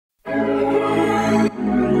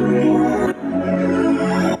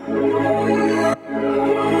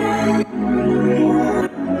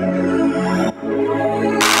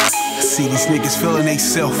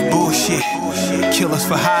yourself, bullshit. Killers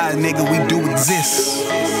for hire, nigga, we do exist.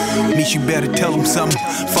 Meesh, you better tell them something.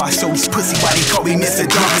 Before I show these pussy why they call me Mr.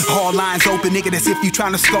 Donkey. All lines open, nigga, that's if you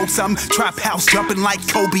tryna scope something. Trap house jumping like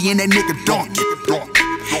Kobe and that nigga donkey.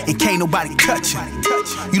 And can't nobody touch him.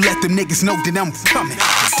 You let them niggas know that I'm coming.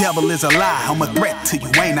 The devil is a lie, I'm a threat to you,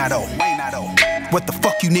 ain't I though? What the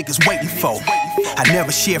fuck you niggas waiting for? I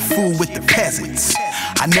never share food with the peasants.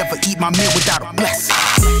 I never eat my meal without a blessing.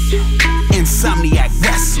 Insomniac,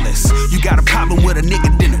 restless. You got a problem with a nigga,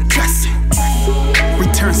 then address it.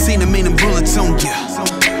 Return cinnamon and bullets on ya.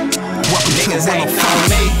 Welcome to the world for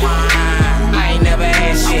me. I ain't never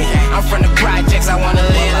had shit. I'm from the projects, I wanna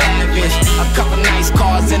live lavish. A couple nice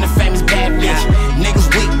cars and a famous bad bitch. Niggas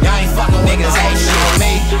weak, I ain't fucking niggas ain't shit on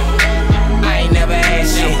me. I ain't never had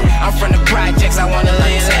shit. I'm from the projects, I wanna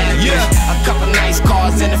live lavish. A couple nice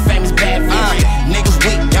cars and a famous bad bitch. Niggas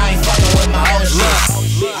weak, I ain't fucking with my old shit.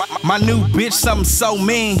 My new bitch, something so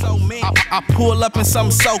mean. I pull up in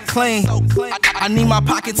something so clean. I need my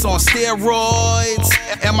pockets on steroids,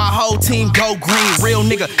 and my whole team go green. Real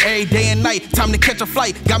nigga, every day and night. Time to catch a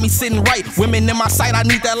flight, got me sitting right. Women in my sight, I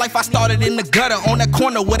need that life. I started in the gutter, on that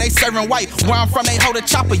corner where they serving white. Where I'm from, they hold a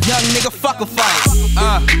chopper, young nigga, fuck a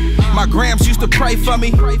fight. My grams used to pray for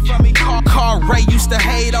me. Car Ray used to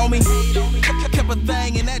hate on me. Kept a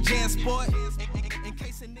thing in that Jan Sport.